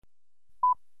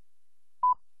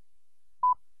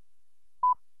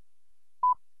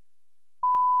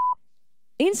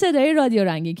این صدای رادیو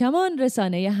رنگین کمان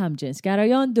رسانه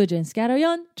همجنسگرایان،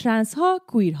 دوجنسگرایان، ترنس ها،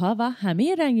 کویرها و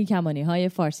همه رنگین کمانی های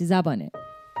فارسی زبانه.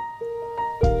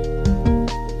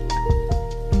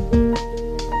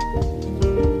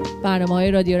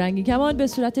 برنامه‌های رادیو رنگین کمان به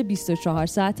صورت 24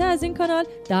 ساعته از این کانال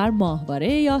در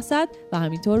ماهواره یاست و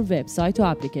همینطور وبسایت و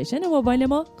اپلیکیشن موبایل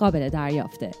ما قابل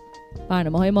دریافته.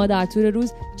 برنامه‌های ما در طول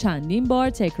روز چندین بار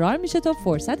تکرار میشه تا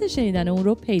فرصت شنیدن اون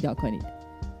رو پیدا کنید.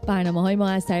 برنامه‌های ما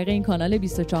از طریق این کانال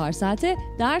 24 ساعته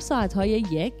در ساعت‌های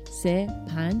 1، 3،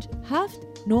 5، 7،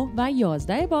 9 و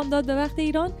 11 بامداد به وقت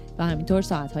ایران و همینطور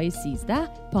ساعت‌های 13،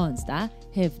 15،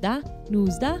 17،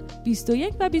 19،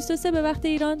 21 و 23 به وقت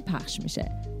ایران پخش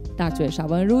میشه. در طول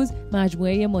شبان روز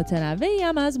مجموعه متنوعی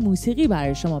هم از موسیقی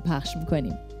برای شما پخش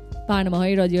می‌کنیم.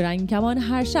 برنامه‌های رادیو رنگین کمان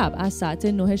هر شب از ساعت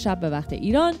 9 شب به وقت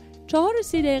ایران،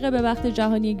 4:30 به وقت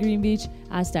جهانی گرینویچ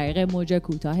از طریق موج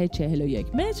کوتاه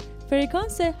 41 متر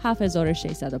فرکانس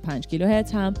 7605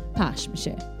 کیلوهرتز هم پخش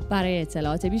میشه. برای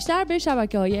اطلاعات بیشتر به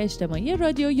شبکه‌های اجتماعی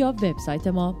رادیو یا وبسایت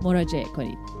ما مراجعه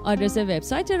کنید. آدرس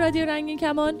وبسایت رادیو رنگین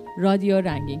کمان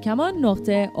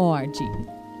radioranginkaman.org.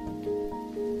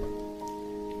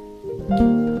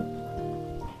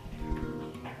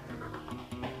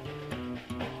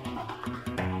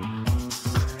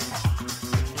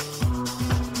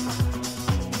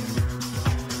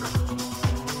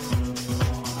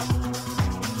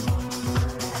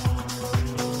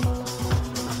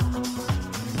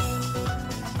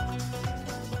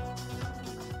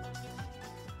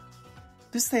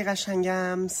 دوستای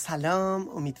قشنگم سلام،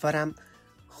 امیدوارم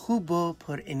خوب و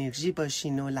پر انرژی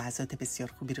باشین و لحظات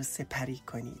بسیار خوبی رو سپری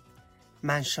کنید.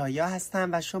 من شایا هستم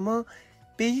و شما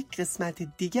به یک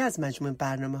قسمت دیگه از مجموع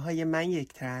برنامه‌های من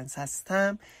یک ترنس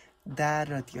هستم در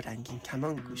رادیو رنگین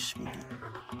کمان گوش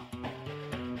میدید.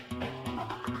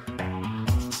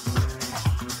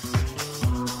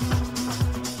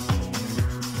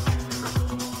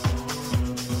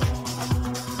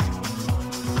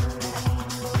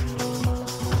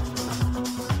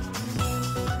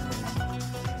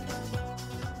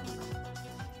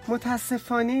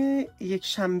 متاسفانه یک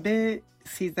شنبه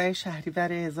 13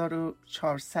 شهریور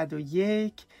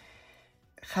 1401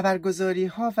 خبرگزاری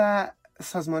ها و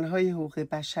سازمان های حقوق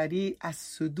بشری از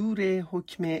صدور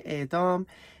حکم اعدام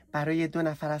برای 2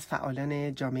 نفر از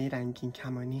فعالان جامعه رنگین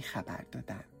کمانی خبر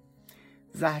دادند.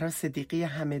 زهرا صدیقی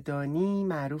همدانی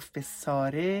معروف به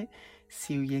ساره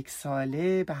 31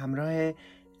 ساله به همراه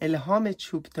الهام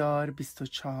چوبدار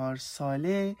 24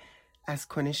 ساله از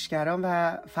کنشگران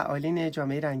و فعالین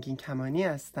جامعه رنگین کمانی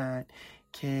هستند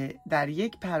که در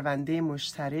یک پرونده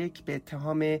مشترک به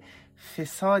اتهام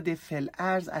فساد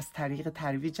فی‌الارض از طریق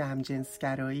ترویج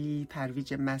همجنسگرایی،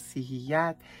 ترویج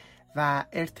مسیحیت و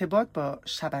ارتباط با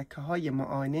شبکه‌های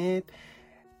معاند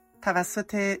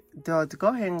توسط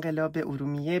دادگاه انقلاب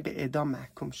ارومیه به اعدام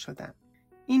محکوم شدند.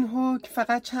 این حکم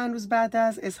فقط چند روز بعد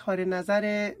از اظهار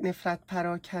نظر نفرت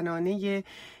پراکنانه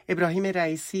ابراهیم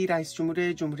رئیسی رئیس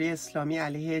جمهور جمهوری اسلامی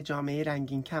علیه جامعه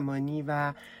رنگین کمانی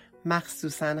و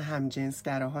مخصوصاً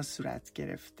همجنسگراها صورت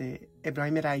گرفته.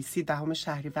 ابراهیم رئیسی 10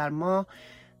 شهریور ماه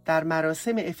در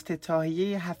مراسم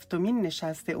افتتاحیه 7مین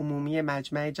نشست عمومی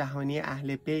مجمع جهانی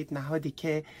اهل بیت، نهادی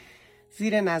که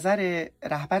زیر نظر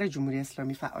رهبر جمهوری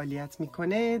اسلامی فعالیت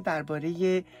میکنه،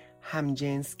 درباره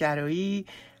همجنسگرایی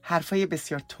حرفای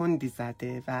بسیار تندی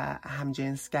زده و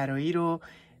همجنسگرایی رو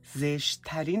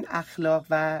زشت‌ترین اخلاق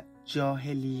و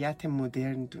جاهلیت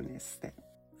مدرن دونسته.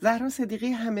 زهرا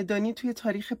صدیقی همدانی توی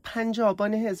تاریخ 5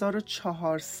 آبان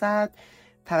 1400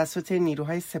 توسط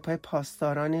نیروهای سپاه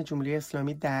پاسداران جمهوری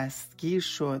اسلامی دستگیر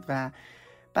شد و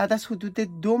بعد از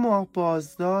حدود 2 ماه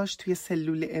بازداشت توی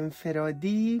سلول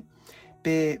انفرادی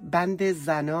به بند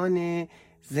زنان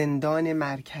زندان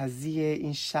مرکزی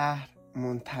این شهر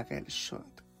منتقل شد.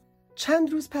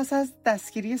 چند روز پس از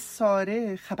دستگیری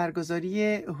ساره،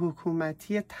 خبرگزاری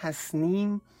حکومتی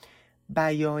تصنیم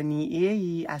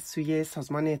بیانیه‌ای از سوی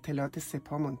سازمان اطلاعات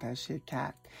سپاه منتشر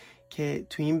کرد که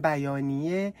تو این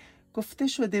بیانیه گفته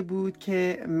شده بود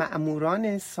که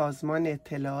مأموران سازمان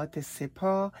اطلاعات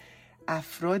سپاه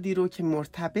افرادی رو که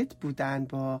مرتبط بودند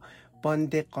با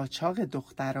باند قاچاق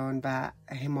دختران و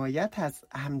حمایت از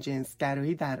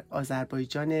همجنسگرایی در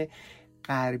آذربایجان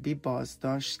غربی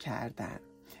بازداشت کردند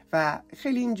و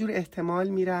خیلی اینجور احتمال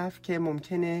میرفت که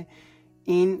ممکنه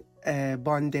این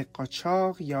باند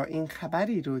قاچاق یا این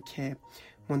خبری رو که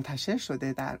منتشر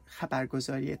شده در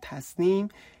خبرگزاری تصنیم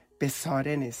به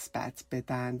ساره نسبت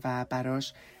بدن و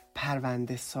براش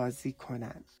پرونده سازی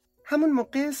کنن. همون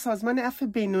موقع سازمان عفو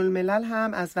بین الملل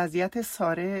هم از وضعیت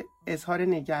ساره اظهار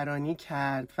نگرانی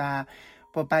کرد و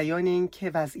با بیان این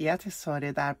که وضعیت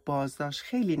ساره در بازداشت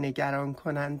خیلی نگران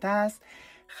کننده است،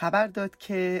 خبر داد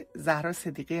که زهرا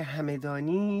صدیقی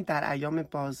همدانی در ایام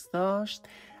بازداشت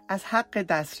از حق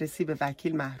دسترسی به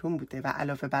وکیل محروم بوده و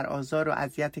علاوه بر آزار و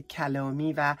اذیت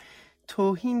کلامی و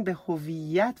توهین به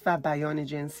هویت و بیان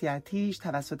جنسیتیش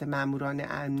توسط ماموران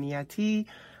امنیتی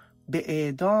به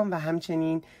اعدام و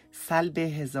همچنین سلب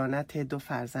حضانت 2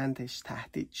 فرزندش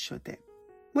تهدید شده.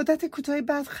 مدت کوتاهی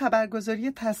بعد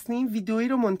خبرگزاری تصنیم ویدئویی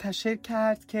رو منتشر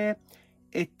کرد که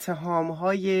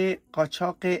اتهام‌های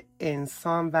قاچاق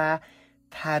انسان و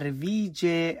ترویج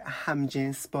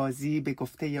همجنس بازی به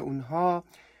گفته اونها،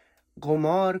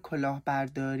 قمار،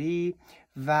 کلاهبرداری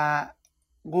و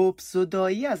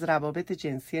قبض‌زدایی از روابط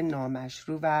جنسی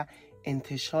نامشروع و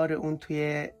انتشار اون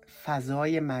توی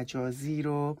فضای مجازی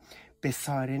رو به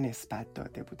ساره نسبت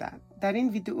داده بودند. در این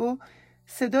ویدئو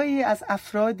صدایی از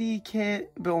افرادی که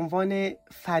به عنوان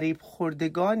فریب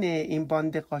خوردگان این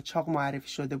باند قاچاق معرفی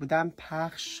شده بودند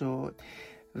پخش شد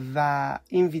و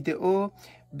این ویدئو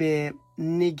به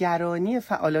نگرانی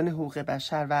فعالان حقوق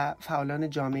بشر و فعالان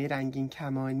جامعه رنگین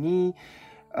کمانی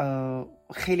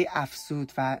خیلی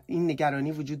افزود و این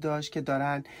نگرانی وجود داشت که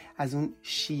دارن از اون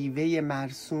شیوه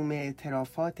مرسوم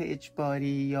اعترافات اجباری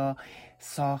یا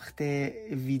ساخت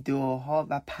ویدئوها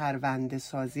و پرونده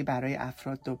سازی برای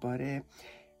افراد دوباره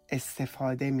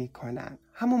استفاده میکنن.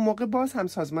 همون موقع باز هم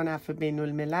سازمان عفو بین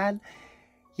الملل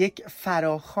یک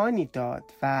فراخوانی داد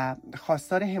و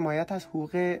خواستار حمایت از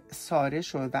حقوق ساره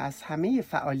شد و از همه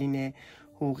فعالین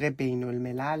حقوق بین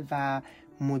الملل و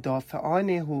مدافعان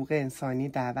حقوق انسانی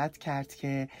دعوت کرد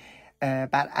که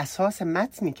بر اساس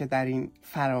متنی که در این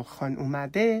فراخوان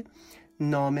اومده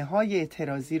نامه‌های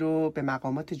اعتراضی رو به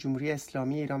مقامات جمهوری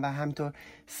اسلامی ایران و همینطور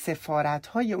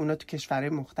سفارت‌های اونا تو کشورهای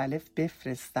مختلف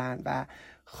بفرستن و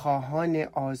خواهان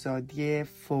آزادی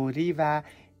فوری و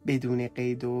بدون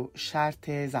قید و شرط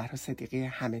زهرا صدیقی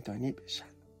همدانی بشن.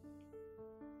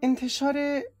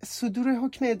 انتشار صدور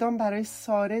حکم اعدام برای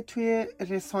ساره توی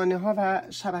رسانه‌ها و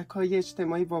شبکه‌های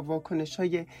اجتماعی با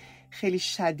واکنش‌های خیلی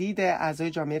شدید اعضای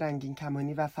جامعه رنگین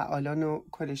کمانی و فعالان و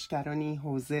کنشگران این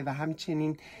حوزه و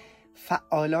همچنین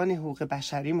فعالان حقوق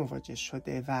بشری مواجه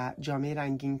شده و جامعه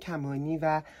رنگین کمانی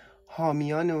و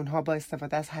حامیان اونها با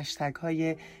استفاده از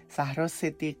هشتگ‌های زهرا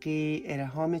صدیقی،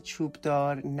 ارهام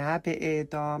چوبدار، نه به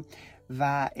اعدام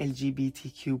و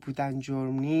LGBTQ بودن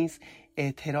جرم نیست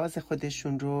اعتراض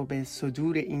خودشون رو به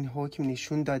صدور این حکم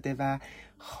نشون داده و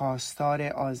خواستار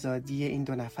آزادی این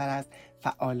 2 نفر از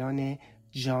فعالان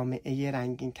جامعه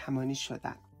رنگین کمانی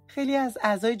شدن. خیلی از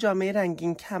اعضای جامعه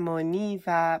رنگین کمانی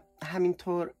و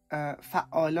همینطور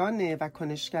فعالان و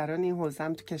کنشگران این حوزه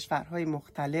هم تو کشورهای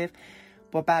مختلف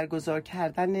با برگزار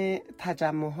کردن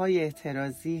تجمع‌های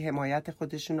اعتراضی حمایت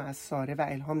خودشون رو از ساره و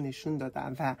الهام نشون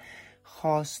دادن و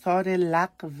خواستار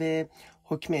لغو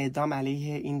حکم اعدام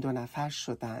علیه این 2 نفر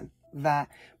شدن و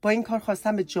با این کار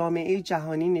خواستن به جامعه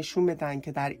جهانی نشون بدن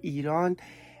که در ایران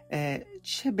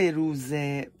چه به روز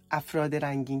افراد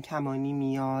رنگین کمانی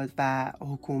میاد و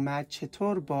حکومت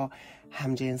چطور با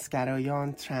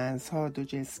همجنسگرایان، ترنس ها،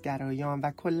 دوجنسگرایان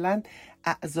و کلاً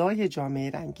اعضای جامعه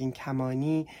رنگین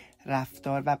کمانی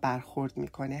رفتار و برخورد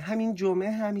میکنه. همین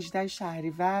جمعه 18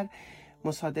 شهریور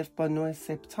مصادف با 9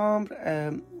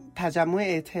 سپتامبر تجمع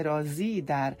اعتراضی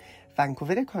در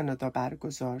ونکوور کانادا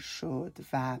برگزار شد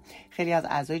و خیلی از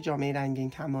اعضای جامعه رنگین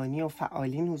کمانی و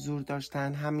فعالین حضور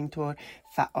داشتن، همینطور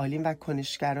فعالین و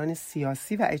کنشگران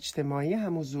سیاسی و اجتماعی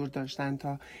هم حضور داشتن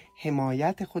تا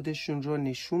حمایت خودشون رو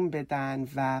نشون بدن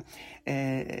و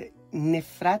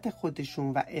نفرت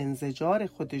خودشون و انزجار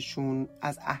خودشون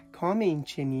از احکام این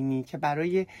چنینی که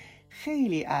برای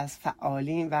خیلی از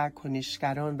فعالین و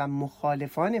کنشگران و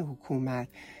مخالفان حکومت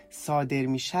صادر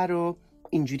میشه رو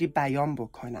اینجوری بیان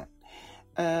بکنن.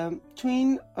 تو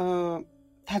این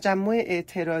تجمع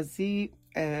اعتراضی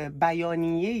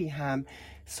بیانیه‌ای هم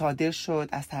صادر شد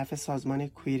از طرف سازمان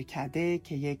کویرکده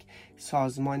که یک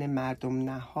سازمان مردم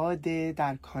نهاده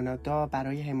در کانادا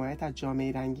برای حمایت از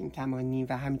جامعه رنگین کمانی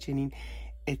و همچنین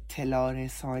اطلاع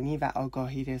رسانی و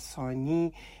آگاهی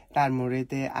رسانی در مورد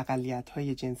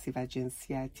اقلیت‌های جنسی و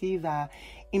جنسیتی و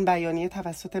این بیانیه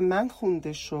توسط من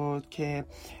خونده شد که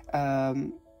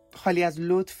خالی از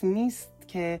لطف نیست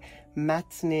که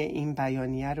متن این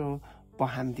بیانیه رو با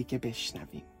همدیگه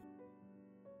بشنویم.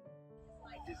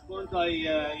 At this point, I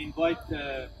invite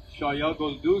Shaya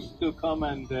Goldust to come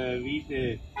and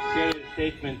share a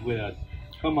statement with us.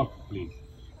 Come up, please.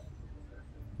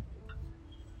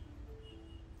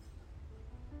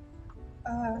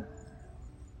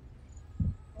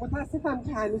 متاسفم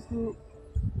که هنوز تو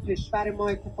کشور ما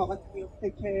اتفاقات میفته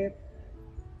که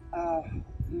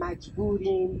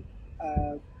مجبوریم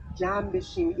جمع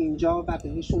بشیم اینجا و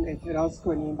بهشون اعتراض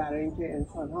کنیم برای اینکه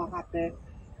انسان‌ها حق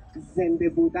زنده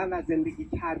بودن و زندگی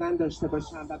کردن داشته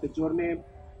باشن و به جرم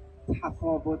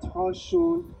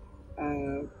تفاوت‌هاشون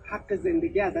حق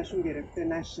زندگی ازشون گرفته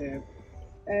نشه.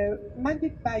 من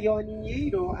یک بیانیه‌ای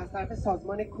رو از طرف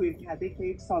سازمان کویرکده که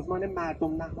یک سازمان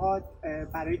مردم نهاد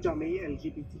برای جامعه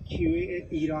LGBTQ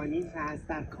ایرانی هست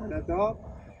در کانادا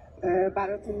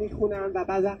براتون میخونم و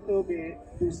بعد وقت رو به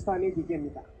دوستان دیگه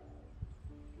میدم.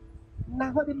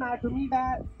 نهاد مردمی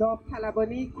و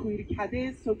داوطلبانه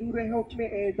کویرکده صدور حکم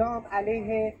اعدام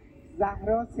علیه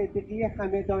زهرا صدیقی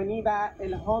همدانی و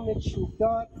الهام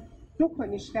چوبدار، 2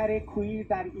 کنشگر کویر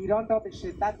در ایران را به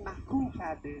شدت محکوم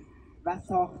کرده و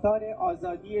ساختار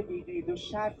آزادی بی‌قید و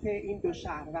شرط این 2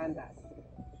 شهروند است.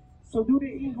 صدور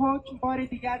این حکم بار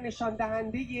دیگر نشان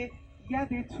دهنده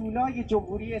ید طولای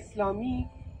جمهوری اسلامی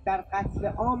در قتل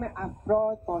عام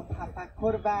افراد با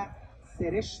تفکر و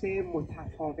سرشت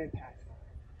متفاوت است.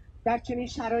 در چنین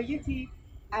شرایطی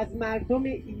از مردم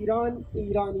ایران،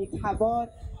 ایرانی تبار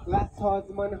و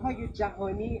سازمان‌های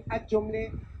جهانی از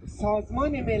جمله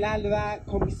سازمان ملل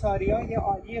و کمیساریای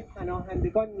عالی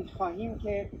پناهندگان می‌خواهیم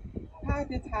که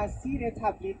تحت تاثیر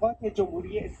تبلیغات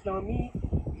جمهوری اسلامی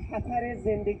خطر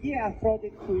زندگی افراد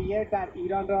کویر در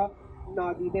ایران را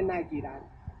نادیده نگیرند.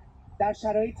 در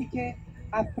شرایطی که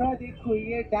افراد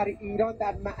کویر در ایران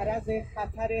در معرض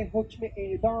خطر حکم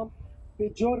اعدام به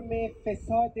جرم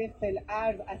فساد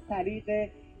فی‌الارض از طریق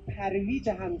ترویج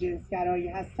همجنسگرایی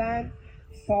هستند،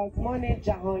 سازمان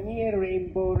جهانی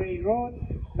رینبو ریلرود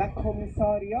و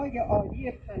کمیساریای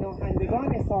عالی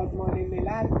پناهندگان سازمان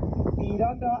ملل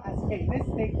ایران را از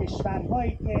فهرست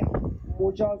کشورهایی که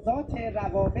مجازات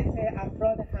روابط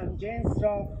افراد همجنس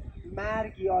را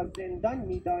مرگ یا زندان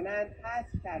می‌دانند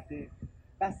حذف کرده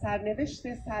و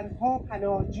سرنوشت صدها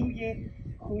پناهجوی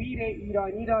کویر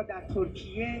ایرانی را در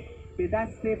ترکیه به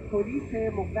دست پلیس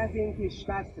مخلص این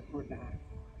کشور سپرده‌اند.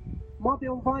 ما به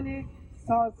عنوان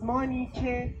سازمانی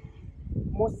که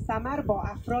مستمر با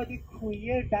افراد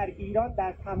کویر در ایران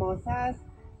در تماس است،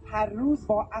 هر روز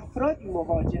با افرادی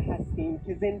مواجه هستیم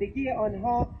که زندگی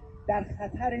آنها در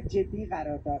خطر جدی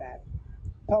قرار دارد.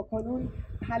 تاکنون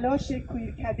تلاش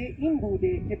کویرکده این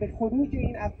بوده که به خروج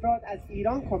این افراد از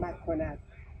ایران کمک کند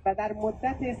و در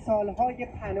مدت سالهای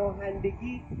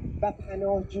پناهندگی و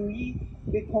پناهجویی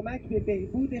به کمک به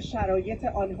بهبود شرایط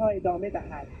آنها ادامه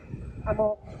دهد.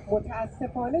 اما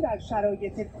متاسفانه در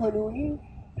شرایط کنونی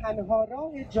تنها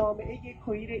راه جامعه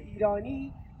کویر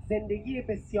ایرانی زندگی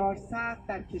بسیار سخت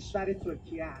در کشور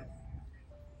ترکیه است.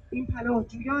 این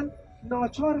پناهجویان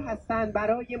ناچار هستند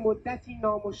برای مدتی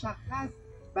نامشخص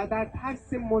و در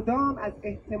ترس مدام از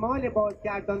احتمال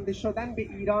بازگردانده شدن به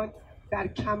ایران در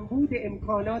کمبود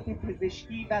امکانات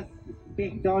پزشکی و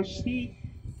بهداشتی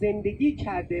زندگی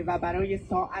کرده و برای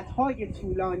ساعتهای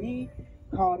طولانی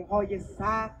کارهای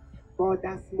سخت با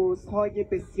دستمزدهای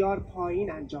بسیار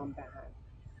پایین انجام دهند.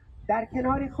 در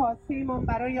کنار خواسته‌مان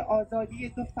برای آزادی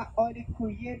 2 فعال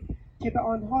کویر که به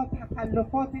آنها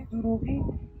تکلفات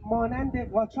دروغین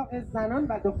مانند قاچاق زنان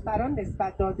و دختران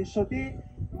نسبت داده شده،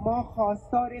 ما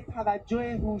خواستار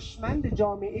توجه هوشمند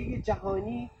جامعه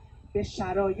جهانی به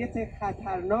شرایط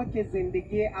خطرناک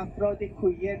زندگی افراد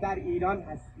کویر در ایران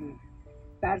هستیم.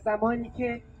 در زمانی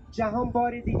که جهان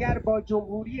بار دیگر با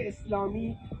جمهوری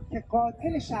اسلامی که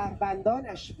قاتل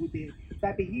شهروندانش بوده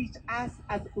و به هیچ اصل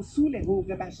از اصول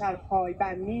حقوق بشر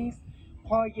پایبند نیست،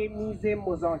 پای میز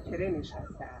مذاکره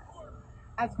نشسته است.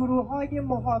 از گروه‌های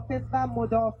محافظ و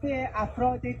مدافع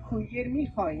افراد کویر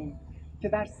می‌خواهیم که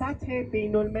در سطح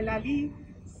بین‌المللی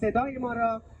صدای ما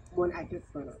را منعکس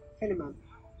کنند. خیلی ممنون.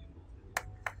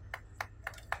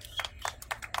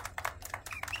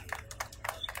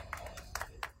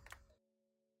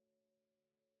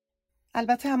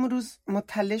 البته همون روز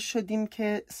مطلع شدیم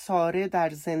که ساره در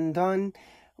زندان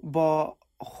با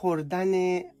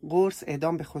خوردن قرص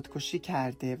اعدام به خودکشی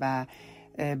کرده و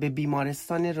به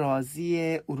بیمارستان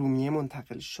رازی ارومیه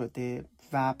منتقل شده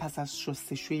و پس از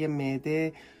شستشوی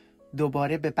معده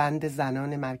دوباره به بند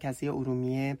زنان مرکزی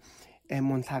ارومیه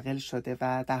منتقل شده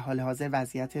و در حال حاضر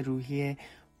وضعیت روحی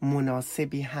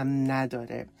مناسبی هم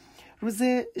نداره. روز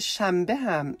شنبه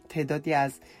هم تعدادی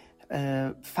از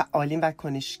فعالین و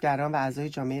کنشگران و اعضای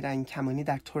جامعه رنگ کمانی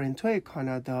در تورنتو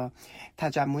کانادا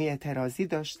تجمع اعتراضی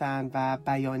داشتند و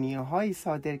بیانیه‌هایی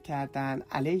صادر کردند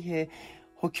علیه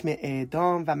حکم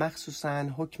اعدام و مخصوصاً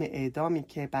حکم اعدامی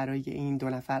که برای این 2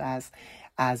 نفر از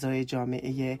اعضای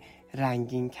جامعه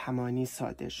رنگین کمانی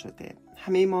صادر شده.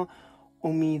 همه ما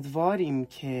امیدواریم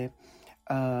که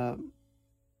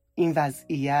این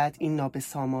وضعیت، این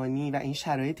نابسامانی و این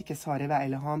شرایطی که ساره و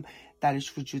الهام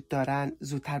درش وجود دارن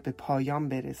زودتر به پایان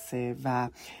برسه و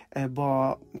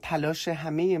با تلاش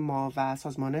همه ما و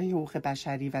سازمان‌های حقوق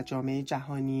بشری و جامعه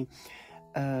جهانی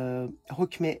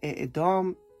حکم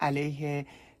اعدام علیه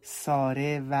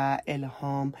ساره و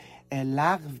الهام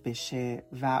لغو بشه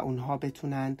و اونها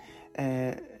بتونن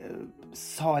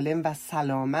سالم و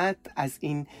سلامت از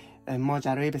این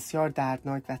ماجرای بسیار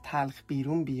دردناک و تلخ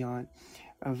بیرون بیان.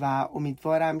 و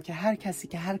امیدوارم که هر کسی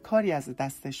که هر کاری از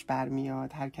دستش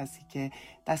برمیاد، هر کسی که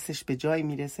دستش به جای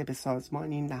میرسه، به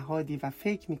سازمانی، نهادی و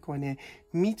فکر میکنه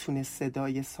میتونه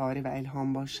صدای ساره و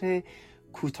الهام باشه،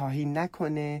 کوتاهی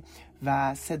نکنه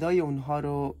و صدای اونها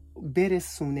رو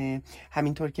برسونه.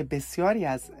 همینطور که بسیاری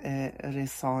از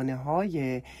رسانه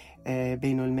های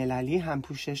بین المللی هم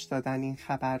پوشش دادن این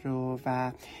خبر رو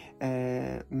و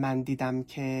من دیدم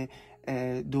که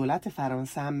دولت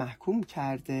فرانسه هم محکوم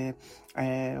کرده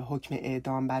حکم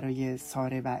اعدام برای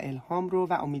ساره و الهام رو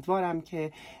و امیدوارم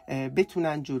که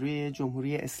بتونن جلوی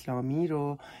جمهوری اسلامی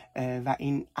رو و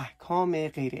این احکام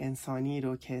غیر انسانی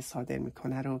رو که صادر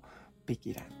میکنه رو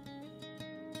بگیرن.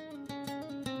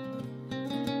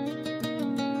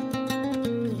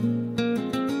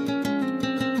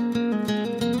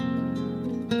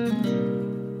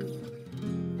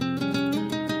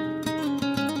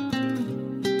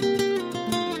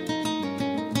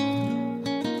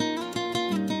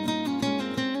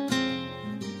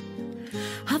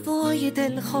 هوای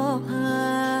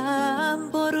دلخواهم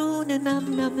بارون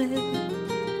نم نمه،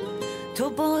 تو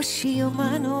باشی و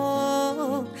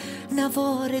منو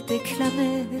نوار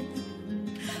دکلمه،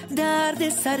 درد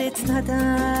سرت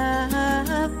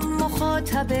ندم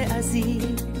مخاطب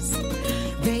عزیز،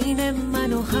 بین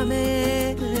من و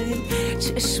همه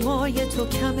چشمای تو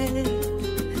کمه،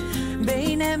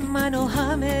 بین من و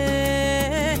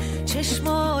همه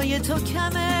چشمای تو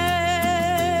کمه.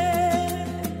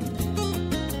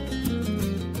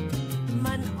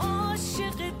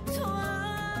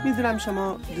 میدونم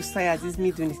شما دوستای عزیز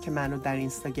میدونید که منو در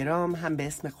اینستاگرام هم به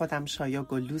اسم خودم شایا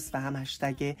گلدوست و هم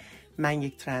هشتگ من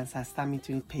یک ترنس هستم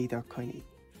میتونید پیدا کنید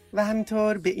و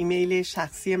همینطور به ایمیل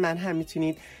شخصی من هم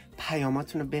میتونید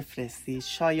پیاماتون رو بفرستید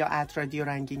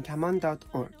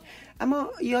shaya@radioranginkaman.org. اما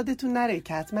یادتون نره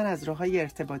که حتما از راههای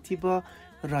ارتباطی با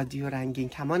رادیو رنگین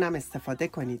کمان هم استفاده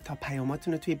کنید تا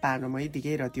پیاماتون رو توی برنامه‌های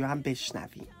دیگه رادیو هم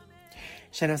بشنوید.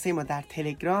 شناسه ما در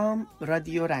تلگرام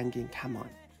رادیو رنگین کمان.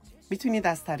 میتونید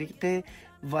از طریق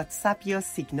واتساپ یا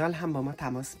سیگنال هم با ما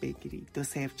تماس بگیرید.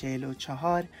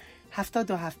 2044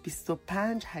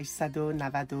 7725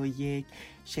 891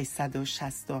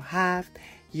 667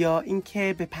 یا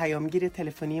اینکه به پیامگیر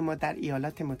تلفنی ما در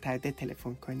ایالات متحده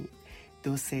تلفن کنید.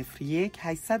 201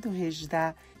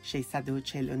 818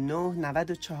 649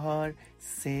 94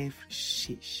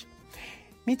 06.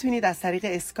 میتونید از طریق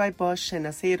اسکایپ با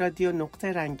شناسه رادیو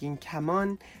نقطه رنگین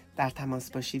کمان در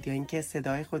تماس باشید یا اینکه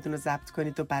صدای خودتون رو ضبط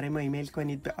کنید و برای ما ایمیل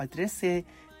کنید به آدرس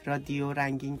رادیو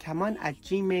رنگین کمان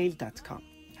 @gmail.com.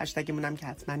 هشتگمون هم که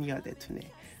حتما یادتونه،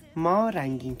 ما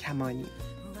رنگین کمانی.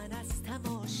 من از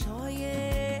تماشای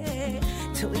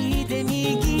تو ایده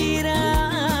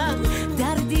میگیرم،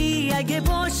 دردی اگه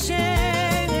باشه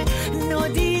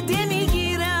نادیده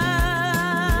میگیرم،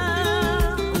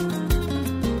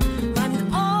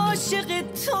 من عاشق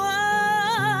تو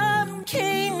هم که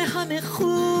این همه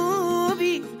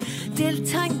خوبی،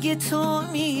 دلتنگ تو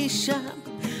میشم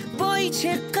وای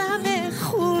چه غم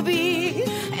خوبی،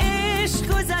 عشق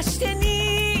گذشته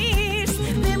نیست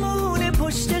بمونه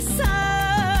پشت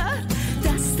سر،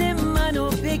 دست منو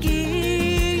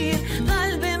بگیر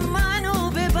قلب منو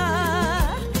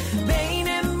ببر،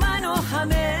 بین من و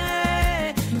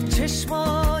همه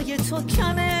چشمای تو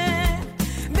کمه،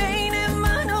 بین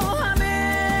من و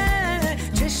همه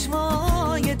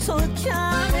چشمای تو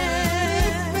کمه.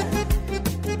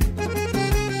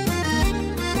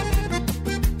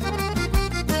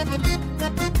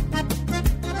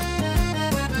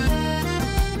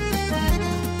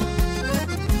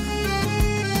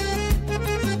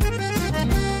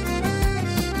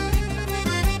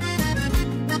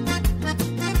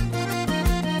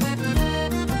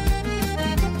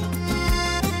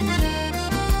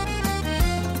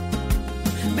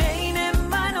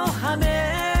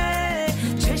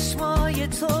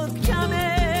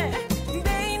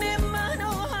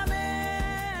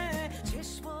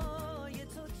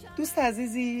 دوست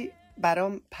عزیزی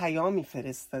برام پیامی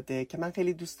فرستاده که من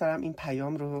خیلی دوست دارم این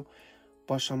پیام رو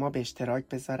با شما به اشتراک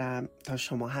بذارم تا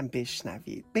شما هم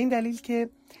بشنوید، به این دلیل که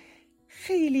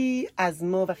خیلی از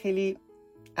ما و خیلی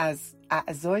از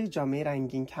اعضای جامعه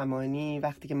رنگین کمانی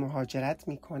وقتی که مهاجرت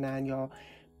میکنن یا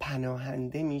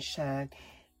پناهنده میشن،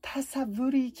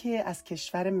 تصوری که از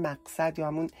کشور مقصد یا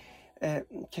همون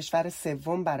کشور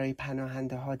سوم برای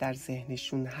پناهنده ها در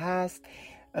ذهنشون هست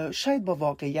شاید با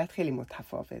واقعیت خیلی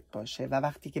متفاوت باشه و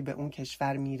وقتی که به اون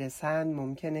کشور میرسن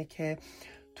ممکنه که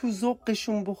تو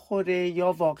ذوقشون بخوره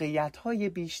یا واقعیت‌های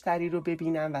بیشتری رو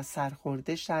ببینن و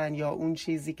سرخورده شن، یا اون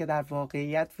چیزی که در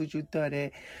واقعیت وجود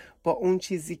داره با اون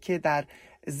چیزی که در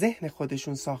ذهن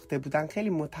خودشون ساخته بودن خیلی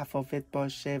متفاوت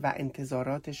باشه و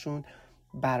انتظاراتشون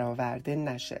برآورده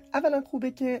نشه. اولا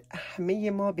خوبه که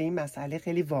همه ما به این مسئله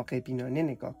خیلی واقع بینانه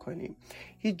نگاه کنیم.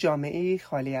 هیچ جامعه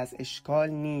خالی از اشکال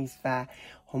نیست و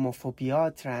هوموفوبیا،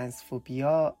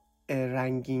 ترنسفوبیا،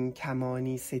 رنگین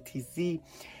کمانی ستیزی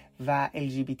و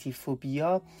LGBT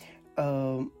فوبیا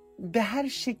به هر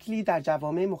شکلی در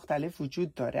جوامع مختلف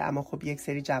وجود داره، اما خب یک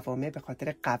سری جوامع به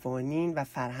خاطر قوانین و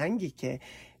فرهنگی که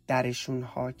درشون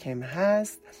حاکم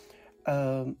هست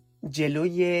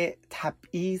جلوی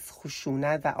تبعیض،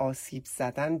 خشونت و آسیب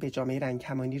زدن به جامعه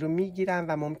رنگکمانی رو میگیرن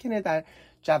و ممکنه در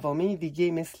جوامع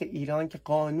دیگه مثل ایران که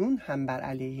قانون هم بر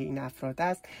علیه این افراد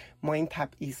است ما این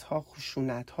تبعیض‌ها،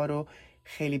 خشونت‌ها رو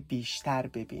خیلی بیشتر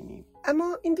ببینیم.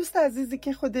 اما این دوست عزیزی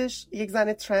که خودش یک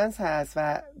زن ترنس هست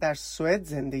و در سوئد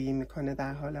زندگی میکنه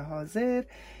در حال حاضر،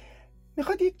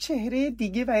 میخواد یک چهره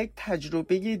دیگه و یک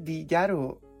تجربه دیگر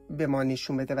رو به ما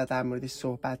نشون بده و در موردش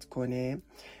صحبت کنه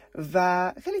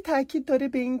و خیلی تاکید داره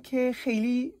به این که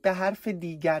خیلی به حرف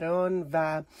دیگران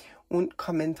و اون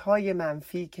کامنت های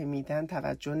منفی که میدن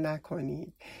توجه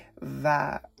نکنید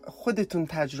و خودتون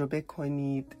تجربه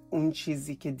کنید. اون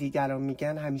چیزی که دیگران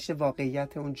میگن همیشه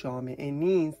واقعیت اون جامعه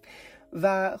نیست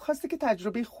و خواسته که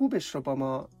تجربه خوبش رو با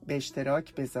ما به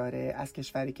اشتراک بذاره از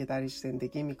کشوری که درش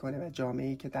زندگی میکنه و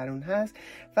جامعه‌ای که در اون هست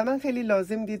و من خیلی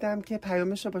لازم دیدم که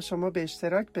پیامش رو با شما به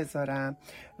اشتراک بذارم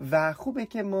و خوبه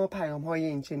که ما پیام‌های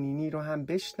اینچنینی رو هم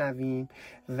بشنویم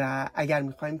و اگر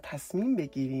میخوایم تصمیم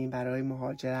بگیریم برای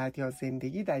مهاجرت یا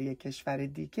زندگی در یک کشور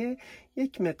دیگه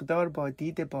یک مقدار با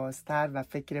دید بازتر و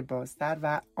فکر بازتر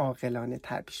و عاقلانه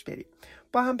تر پیش بریم.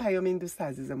 با هم پیام این دوست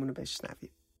عزیزمون رو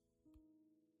بشنویم.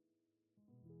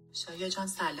 شایا جان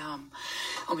سلام،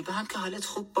 امیدوارم که حالت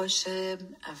خوب باشه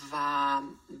و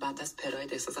بعد از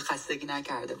پراید احساس خستگی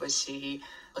نکرده باشی.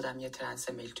 خودم یه ترنس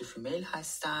میل تو فیمیل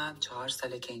هستم، 4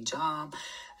 ساله که اینجام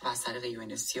و از طریق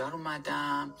UNHCR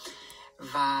اومدم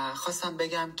و خواستم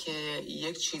بگم که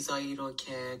یک چیزایی رو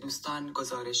که دوستان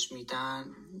گزارش میدن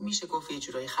میشه گفت یه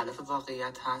جورایی خلاف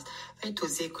واقعیت هست و یه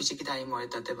توضیح کوچیکی در این مورد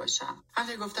داده باشم.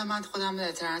 همونطور گفتم من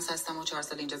خودم ترنس هستم و 4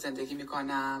 سال اینجا زندگی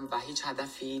میکنم و هیچ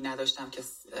هدفی نداشتم که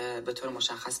به طور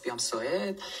مشخص بیام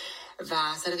سوئد و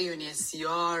از طریق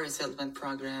UNHCR Resettlement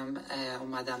Program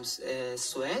اومدم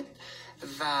سوئد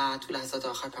و تو لحظات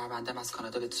آخر پرونده‌ام از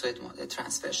کانادا به سوئد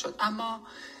ترانسفر شد. اما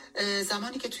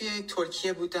زمانی که توی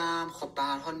ترکیه بودم خب به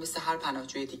هر حال مثل هر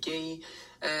پناهجوی دیگه‌ای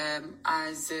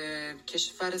از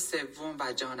کشور سوم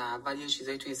و جهان اول یه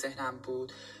چیزایی توی ذهنم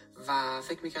بود و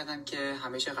فکر میکردم که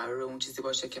همیشه قراره اون چیزی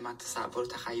باشه که من تصور و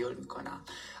تخیل میکنم.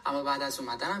 اما بعد از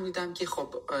اومدنم دیدم که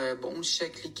خب به اون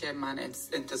شکلی که من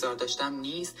انتظار داشتم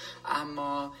نیست،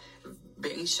 اما به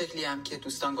این شکلی هم که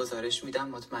دوستان گزارش میدم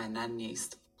مطمئنا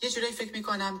نیست. یه جورایی فکر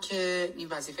میکنم که این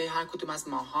وظیفه هر کدوم از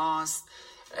ما هاست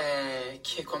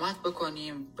که کمک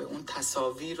بکنیم به اون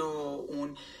تصاویر و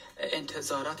اون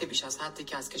انتظارات بیش از حدی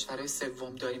که از کشورهای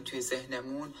سوم داریم توی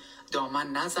ذهنمون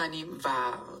دامن نزنیم و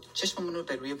چشممون رو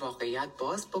به روی واقعیت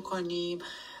باز بکنیم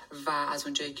و از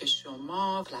اونجایی که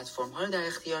شما پلتفرم ها رو در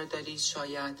اختیار دارید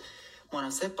شاید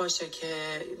مناسب باشه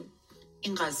که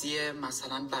این قضیه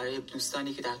مثلا برای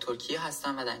دوستانی که در ترکیه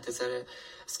هستن و در انتظار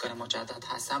اسکان مجدد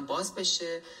هستن باز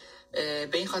بشه. به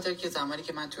این خاطر که زمانی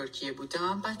که من ترکیه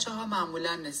بودم بچه‌ها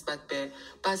معمولا نسبت به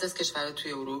بعضی از کشورها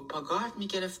توی اروپا گارد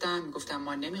میگرفتن، میگفتن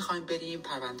ما نمیخوایم بریم،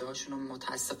 پرونده هاشون رو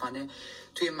متاسفانه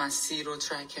توی مسیر و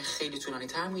ترک خیلی طولانی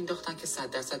تر مینداختن که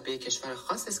 100% به یک کشور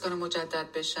خاص اسکان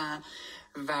مجدد بشن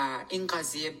و این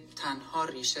قضیه تنها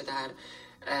ریشه در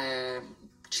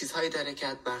چیزهایی داره که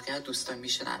از بقیه دوستان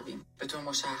میشنویم. به طور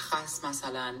مشخص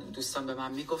مثلا دوستان به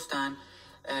من میگفتن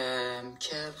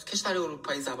که کشور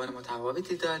اروپایی زبان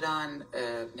متفاوتی دارن،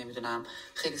 نمیدونم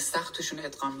خیلی سخت توشون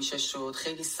ادغام میشه شد،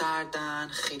 خیلی سردن،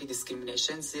 خیلی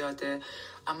دیسکریمینیشن زیاده.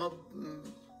 اما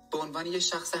به عنوان یه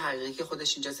شخص حقیقی که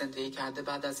خودش اینجا زندگی کرده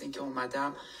بعد از اینکه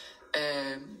اومدم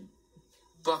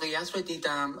واقعیت رو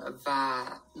دیدم و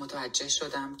متوجه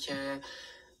شدم که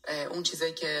اون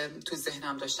چیزایی که تو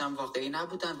ذهنم داشتم واقعی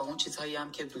نبودن و اون چیزهایی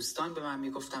هم که دوستان به من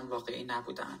میگفتن واقعی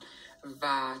نبودن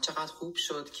و چقدر خوب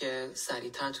شد که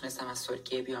سریعتر تونستم از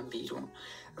ترکیه بیام بیرون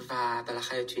و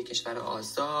بالاخره توی کشور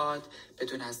آزاد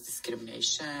بدون از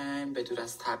دیسکریمینیشن، بدون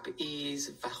از تبعیض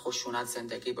و خشونت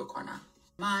زندگی بکنم.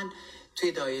 من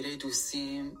توی دایره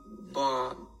دوستیم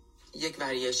با یک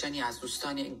وریشنی از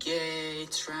دوستان گی،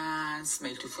 ترنس،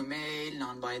 میل تو فیمیل،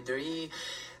 نان بایندری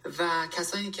و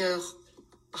کسانی که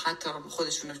حتی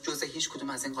خودشون جزء هیچ کدوم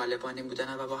از این قالب‌ها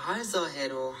نمی‌بودن و با هر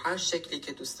ظاهر و هر شکلی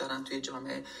که دوست دارن توی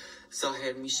جامعه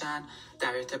ظاهر میشن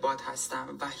در ارتباط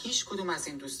هستن و هیچ کدوم از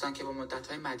این دوستان که با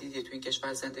مدت‌های مدیدی توی این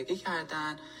کشور زندگی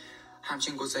کردن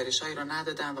همچین گزارش‌هایی رو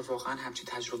ندادن و واقعا همچین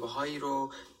تجربه‌هایی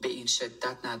رو به این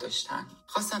شدت نداشتن.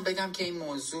 خواستم بگم که این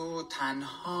موضوع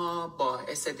تنها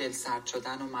باعث دلسرد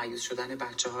شدن و مایوس شدن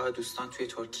بچه‌ها دوستان توی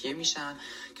ترکیه میشن،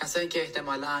 کسایی که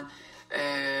احتمالاً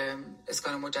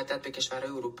اسکان مجدد به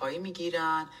کشورهای اروپایی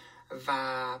میگیرن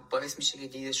و باعث میشه که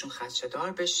دیدشون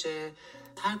خدشه‌دار بشه.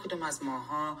 هر کدوم از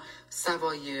ماها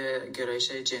سوای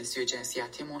گرایش جنسی و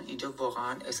جنسیتیمون اینجا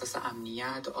واقعا احساس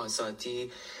امنیت،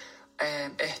 آزادی،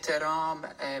 احترام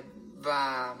و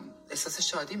احساس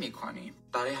شادی میکنیم.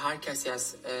 برای هر کسی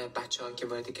از بچه‌ها که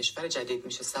وارد کشور جدید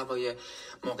میشه سوای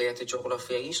موقعیت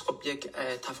جغرافیاییش خب یک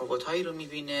تفاوت‌هایی رو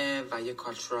میبینه و یک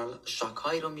کالچورال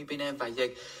شاک‌هایی رو میبینه و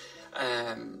یک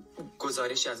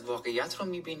گزارشی از واقعیت رو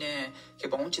میبینه که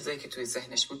با اون چیزایی که توی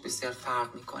ذهنش بود بسیار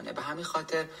فرق میکنه. به همین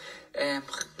خاطر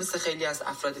مثل خیلی از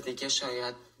افراد دیگه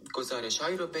شاید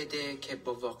گزارش‌هایی رو بده که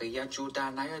با واقعیت جور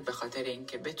در نیاد، به خاطر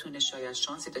اینکه بتونه شاید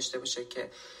شانسی داشته باشه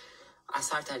که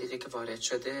از هر طریقی که وارد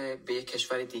شده به یک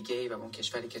کشور دیگه و اون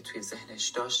کشوری که توی ذهنش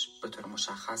داشت به طور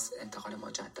مشخص انتقال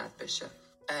مجدد بشه.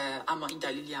 اما این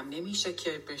دلیلی هم نمیشه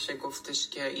که بشه گفتش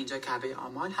که اینجا کعبه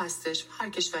آمال هستش. هر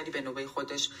کشوری به نوبه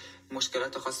خودش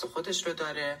مشکلات خاص خودش رو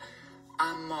داره،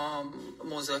 اما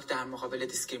موضوع در مقابل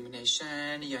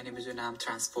دیسکریمینیشن یا نمیدونم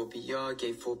ترانسفوبیا،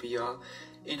 گی فوبیا،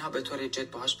 اینها به طور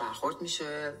جد باهاش برخورد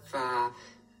میشه و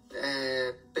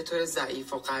به طور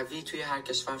ضعیف و قوی توی هر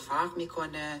کشور فرق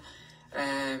میکنه.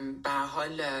 به هر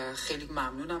حال خیلی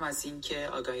ممنونم از این که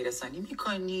آگاهی رسانی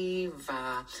میکنی و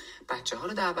بچه ها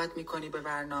رو دعوت میکنی به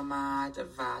برنامه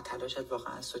و تلاشت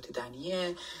واقعا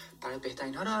ستیدنیه. برای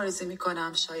بهترین ها رو آرزو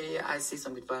میکنم. شایعه عزیز،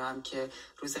 امیدوارم که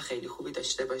روز خیلی خوبی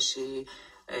داشته باشی.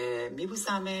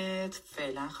 میبوسمت.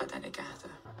 فعلا خدا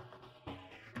نگهدار.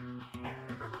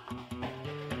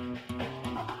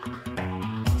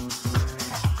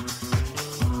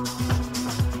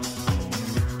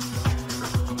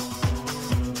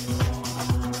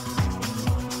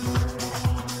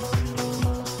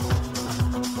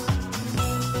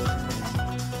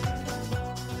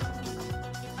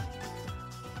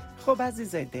 خب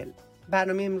عزیزای دل،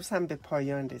 برنامه امروز هم به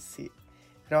پایان رسید.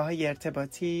 راه‌های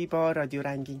ارتباطی با رادیو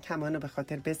رنگین کمان رو به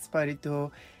خاطر بسپارید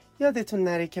و یادتون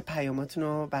نره که پیاماتون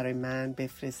رو برای من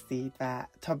بفرستید و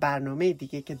تا برنامه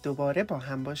دیگه که دوباره با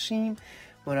هم باشیم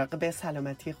مراقب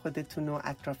سلامتی خودتون و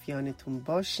اطرافیانتون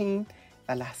باشین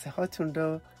و لحظه هاتون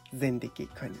رو زندگی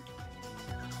کنید.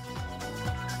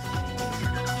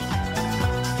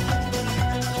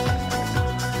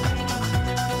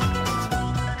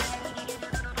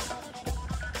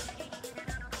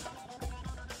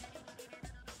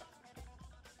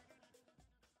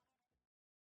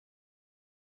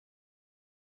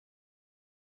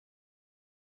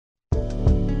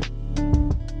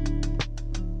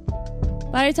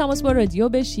 برای تماس با رادیو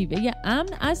به شیوه امن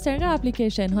از طریق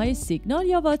اپلیکیشن های سیگنال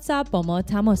یا واتساپ با ما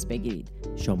تماس بگیرید.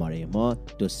 شماره ما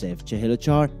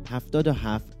 2044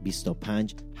 77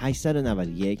 25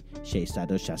 891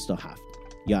 667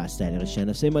 یا از طریق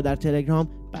شناسه ما در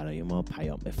تلگرام برای ما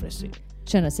پیام بفرستید.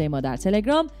 شناسه ما در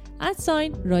تلگرام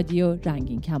 @رادیو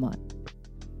رنگین کمان.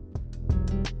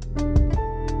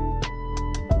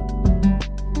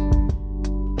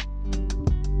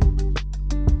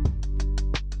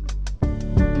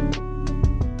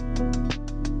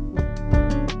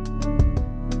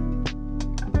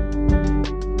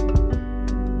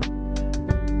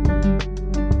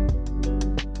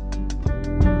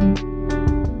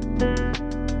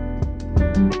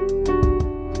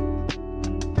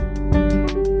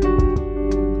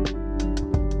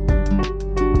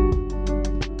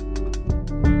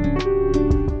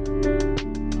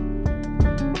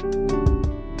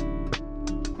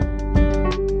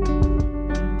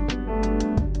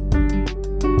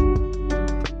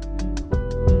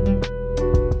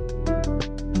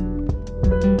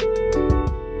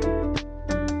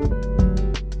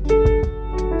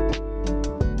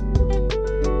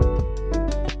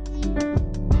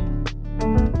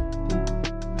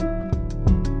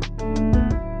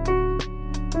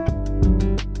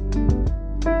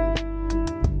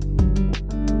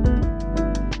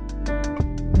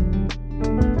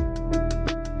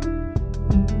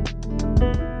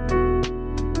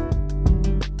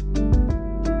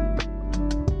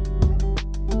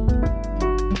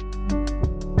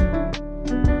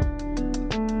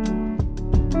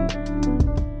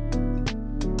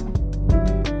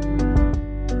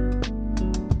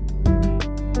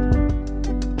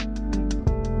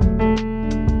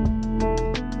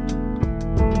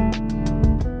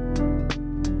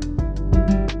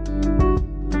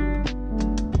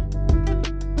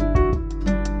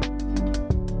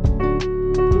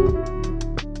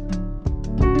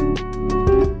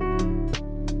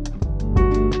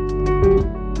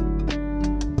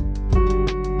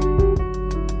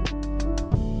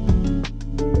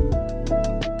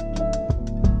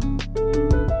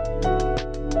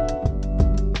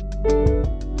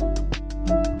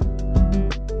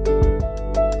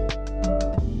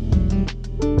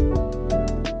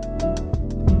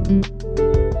 بدرود.